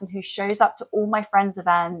that person who shows up to all my friends'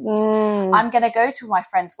 events. I'm going to go to my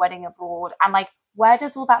friend's wedding abroad. And like, where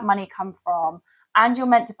does all that money come from? And you're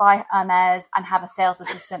meant to buy Hermes and have a sales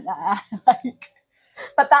assistant there. Like,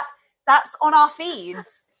 but that's on our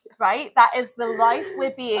feeds, right? That is the life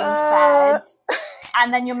we're being fed.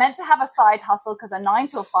 And then you're meant to have a side hustle because a 9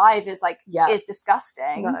 to 5 is like, is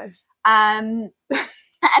disgusting. No. And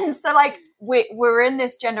so like, we're in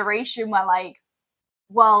this generation where like,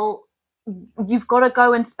 well, you've got to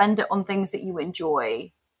go and spend it on things that you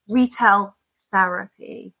enjoy. Retail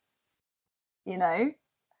therapy, you know?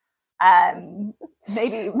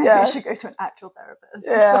 Maybe I should go to an actual therapist.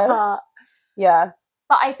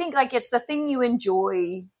 But I think like it's the thing you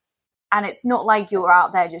enjoy, and it's not like you're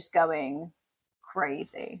out there just going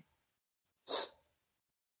crazy.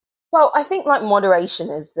 Well, I think like moderation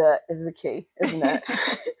is the key, isn't it?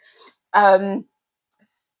 And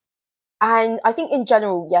I think in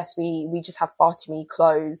general, yes, we just have far too many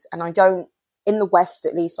clothes, and I don't, in the West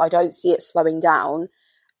at least, I don't see it slowing down.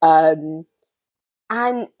 And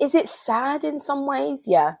is it sad in some ways?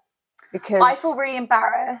 Yeah, because I feel really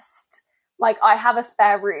embarrassed Like, I have a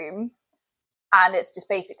spare room and it's just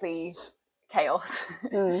basically chaos.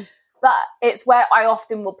 But it's where I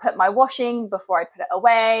often will put my washing before I put it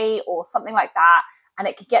away or something like that. And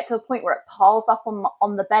it could get to a point where it piles up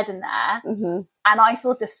on the bed in there. And I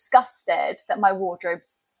feel disgusted that my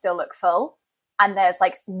wardrobes still look full. And there's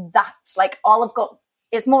like that, like all I've got,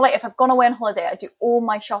 it's more like if I've gone away on holiday, I do all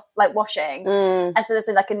my washing. And so there's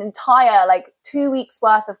like an entire 2 weeks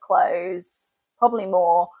worth of clothes, probably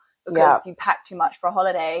more, because you pack too much for a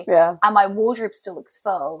holiday. And my wardrobe still looks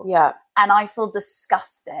full. And I feel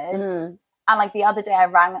disgusted. And like the other day I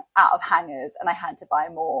ran out of hangers and I had to buy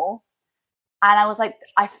more. And I was like,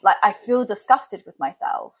 I feel disgusted with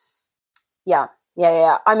myself. Yeah.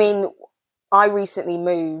 I mean, I recently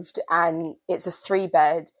moved and it's a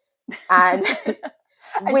 3-bed and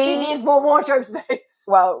and she needs more wardrobe space.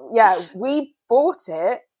 Well, yeah, we bought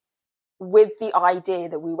it with the idea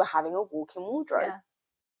that we were having a walk-in wardrobe.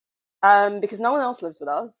 Because no one else lives with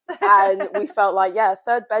us. And we felt like, a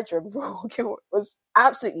 3rd bedroom for walk-in was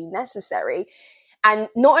absolutely necessary. And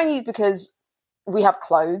not only because we have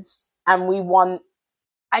clothes and we want...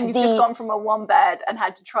 And you've just gone from a 1 bed and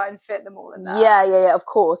had to try and fit them all in there. Yeah, of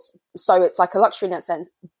course. So it's like a luxury in that sense.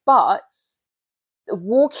 But the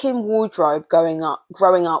walk-in wardrobe growing up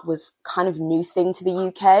was kind of new thing to the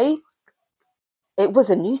UK. It was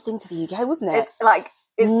a new thing to the UK, wasn't it?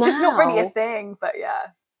 It's just not really a thing, but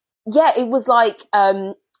yeah. Yeah, it was like,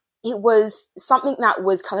 it was something that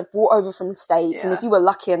was kind of brought over from the States. And if you were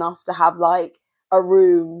lucky enough to have like a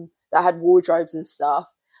room that had wardrobes and stuff,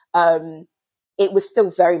 it was still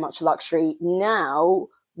very much luxury. Now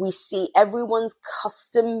we see everyone's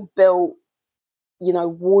custom built,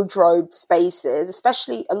 wardrobe spaces,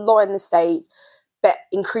 especially a lot in the States, but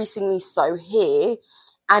increasingly so here.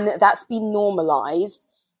 And that's been normalized.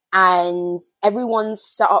 And everyone's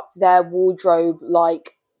set up their wardrobe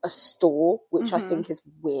like a store, which I think is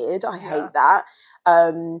weird. I hate that.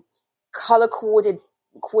 Color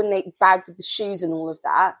coordinate bag with the shoes and all of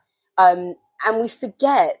that. And we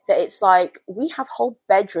forget that it's like we have whole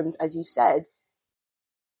bedrooms, as you said,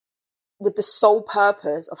 with the sole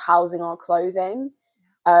purpose of housing our clothing.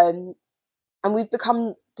 And we've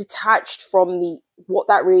become detached from what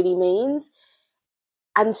that really means.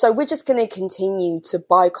 And so we're just going to continue to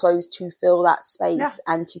buy clothes to fill that space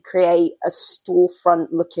and to create a storefront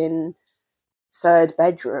looking 3rd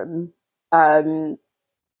bedroom. But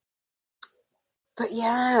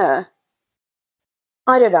yeah,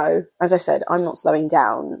 I don't know. As I said, I'm not slowing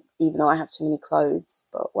down, even though I have too many clothes,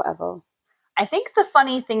 but whatever. I think the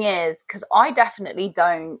funny thing is, because I definitely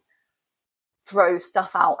don't throw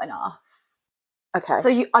stuff out enough. Okay.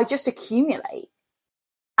 So I just accumulate.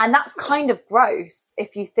 And that's kind of gross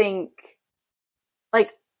if you think,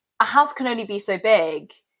 like, a house can only be so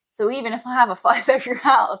big. So even if I have a 5-bedroom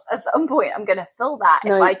house, at some point I'm going to fill that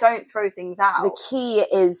if I don't throw things out. The key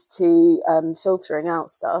is to filtering out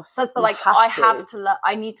stuff. So, but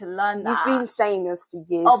I need to learn that. You've been saying this for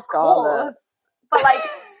years, of Scarlett. Course. But like,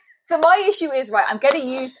 so my issue is, right, I'm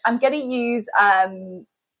going to use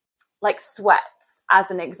like sweats as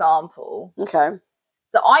an example. Okay.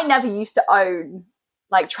 So I never used to own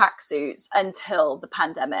like tracksuits until the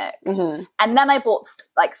pandemic. And then I bought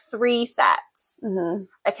like 3 sets.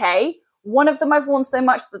 Okay. One of them I've worn so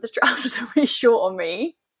much that the trousers are really short on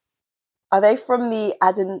me. Are they from the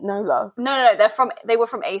Adenola? No, they were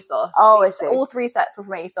from ASOS. Oh, I see. All 3 sets were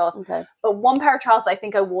from ASOS. Okay. But one pair of trousers I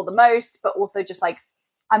think I wore the most, but also just like,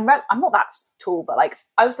 I'm not that tall, but like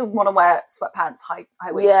I also want to wear sweatpants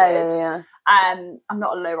high-waisted. Yeah. I'm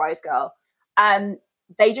not a low-rise girl.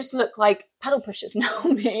 They just look like pedal pushers now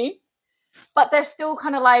on me. But they're still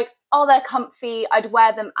kind of like, they're comfy. I'd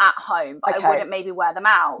wear them at home, but I wouldn't maybe wear them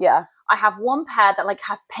out. Yeah. I have one pair that like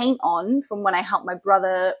have paint on from when I helped my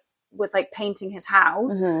brother with like painting his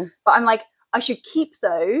house. But I'm like, I should keep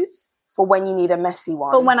those. For when you need a messy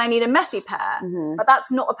one. For when I need a messy pair. But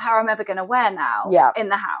that's not a pair I'm ever going to wear now in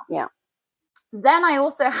the house. Yeah. Then I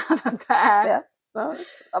also have a pair. Yeah. Well,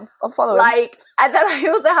 I'm following. And then I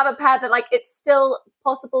also have a pair that like it's still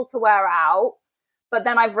possible to wear out, but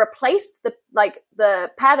then I've replaced the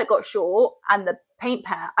pair that got short and the paint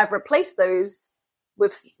pair. I've replaced those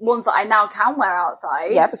with ones that I now can wear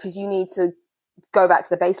outside. Yeah, because you need to go back to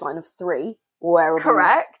the baseline of 3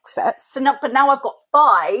 wearable sets. So now I've got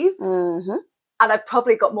 5, and I've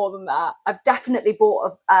probably got more than that. I've definitely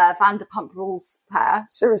bought a Vanderpump Rules pair.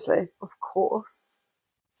 Seriously, of course.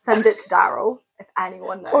 Send it to Daryl if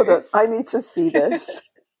anyone knows. Hold on, I need to see this.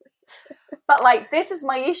 But like, this is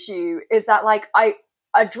my issue: is that like a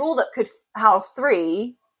drawer that could house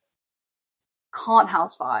 3 can't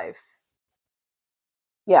house 5.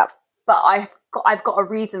 Yeah. but I've got a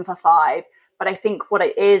reason for 5. But I think what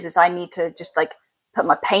it is I need to just like put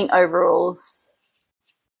my paint overalls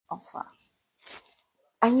elsewhere.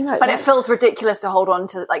 And you know, but it feels ridiculous to hold on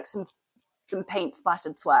to like some paint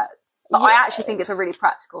splattered sweats. But I actually think it's a really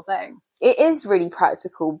practical thing. It is really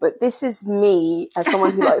practical, but this is me as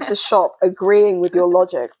someone who likes to shop agreeing with your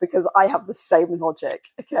logic, because I have the same logic,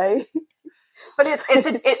 okay? But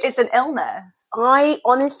it's an illness. I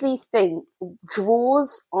honestly think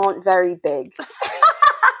drawers aren't very big.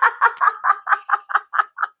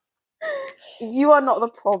 You are not the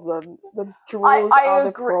problem. The drawers are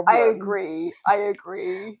the problem. I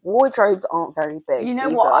agree. Wardrobes aren't very big. You know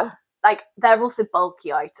either. what? Like, they're also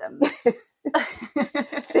bulky items.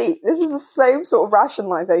 See, this is the same sort of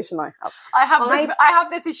rationalization I have. I have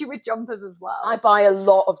this issue with jumpers as well. I buy a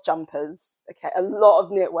lot of jumpers, okay, a lot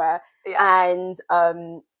of knitwear, and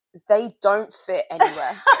they don't fit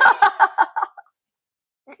anywhere.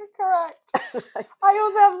 You're correct. I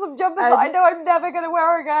also have some jumpers that I know I'm never going to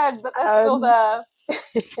wear again, but they're still there.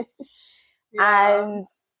 And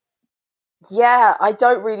yeah, I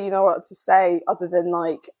don't really know what to say other than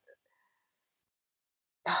like,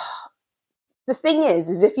 the thing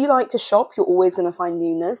is if you like to shop, you're always going to find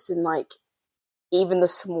newness in like even the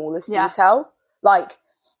smallest detail. Like,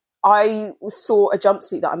 I saw a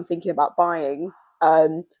jumpsuit that I'm thinking about buying.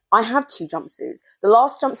 I have 2 jumpsuits. The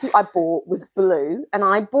last jumpsuit I bought was blue, and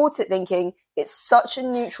I bought it thinking it's such a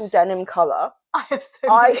neutral denim colour. I have so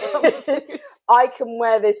many jumpsuits. I can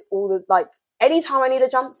wear this anytime I need a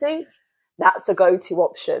jumpsuit, that's a go-to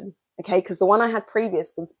option. Okay, because the one I had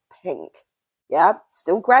previous was pink. Yeah,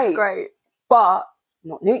 still great. It's great. But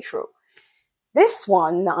not neutral. This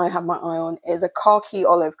one that I have my eye on is a khaki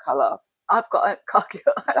olive colour. I've got a khaki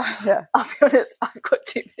olive. Yeah. I'll be honest, I've got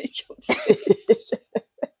too many jumpsuits.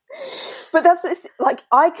 But that's like,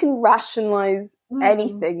 I can rationalize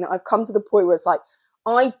anything. That I've come to the point where it's like,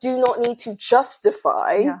 I do not need to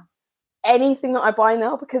justify anything that I buy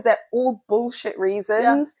now, because they're all bullshit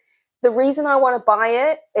reasons. Yeah. The reason I want to buy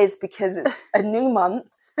it is because it's a new month.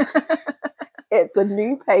 It's a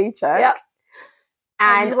new paycheck.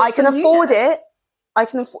 And I can afford it. I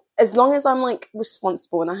can afford, as long as I'm like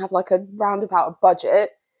responsible and I have like a roundabout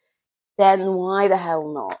budget, then why the hell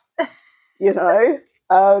not? You know?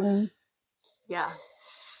 Yeah.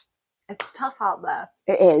 It's tough out there.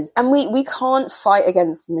 It is. And we can't fight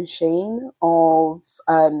against the machine of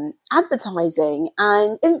advertising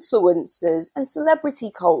and influencers and celebrity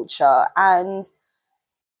culture and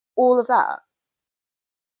all of that.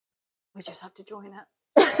 We just have to join it.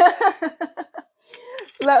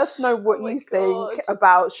 Let us know what you think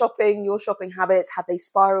about shopping, your shopping habits. Have they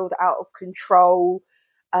spiraled out of control?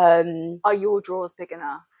 Are your drawers big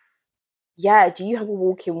enough? Yeah, do you have a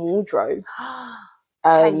walk-in wardrobe?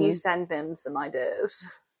 Can you send them some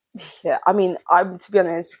ideas? Yeah, I mean, to be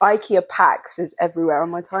honest, IKEA packs is everywhere on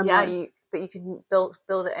my timeline. Yeah, but you can build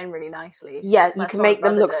it in really nicely. Yeah, you can make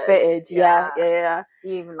them look fitted. Yeah.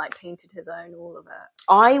 He even like painted his own, all of it.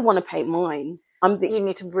 I want to paint mine. You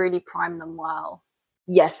need to really prime them well.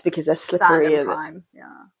 Yes, because they're slippery. Sand and prime,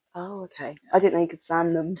 yeah. Oh, okay. I didn't know you could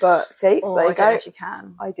sand them, but see, there you go. I don't know if you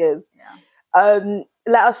can. Ideas. Yeah.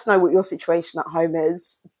 Let us know what your situation at home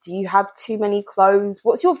is. Do you have too many clothes?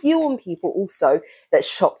 What's your view on people also that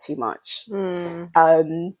shop too much?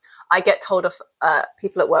 I get told of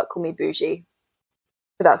people at work call me bougie.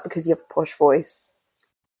 But that's because you have a posh voice.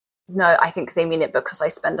 No, I think they mean it because I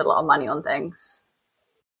spend a lot of money on things.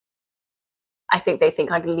 I think they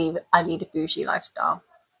think I lead a bougie lifestyle.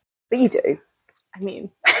 But you do. I mean...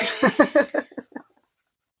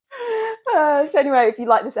 So anyway, if you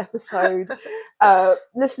like this episode,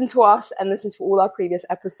 listen to us and listen to all our previous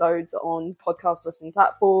episodes on podcast listening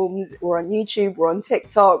platforms. We're on YouTube, we're on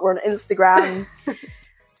TikTok, we're on Instagram.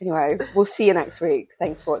 Anyway, we'll see you next week.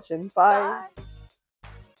 Thanks for watching. Bye.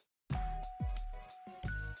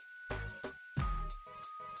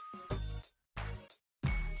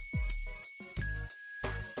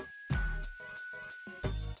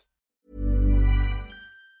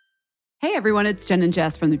 Hey everyone, it's Jen and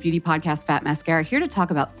Jess from the beauty podcast Fat Mascara here to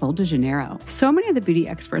talk about Sol de Janeiro. So many of the beauty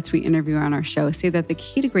experts we interview on our show say that the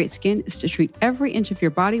key to great skin is to treat every inch of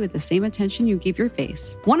your body with the same attention you give your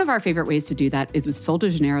face. One of our favorite ways to do that is with Sol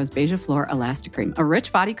de Janeiro's Beija Flor Elastic Cream, a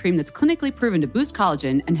rich body cream that's clinically proven to boost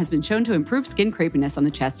collagen and has been shown to improve skin crepiness on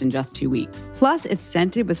the chest in just 2 weeks. Plus, it's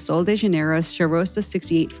scented with Sol de Janeiro's Charosta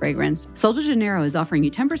 68 fragrance. Sol de Janeiro is offering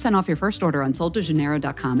you 10% off your first order on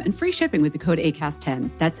soldejaneiro.com and free shipping with the code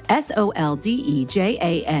ACAST10. That's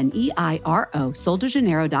SOLDEJANEIRO,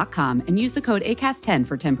 soldejaneiro.com, and use the code ACAST10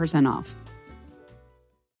 for 10% off.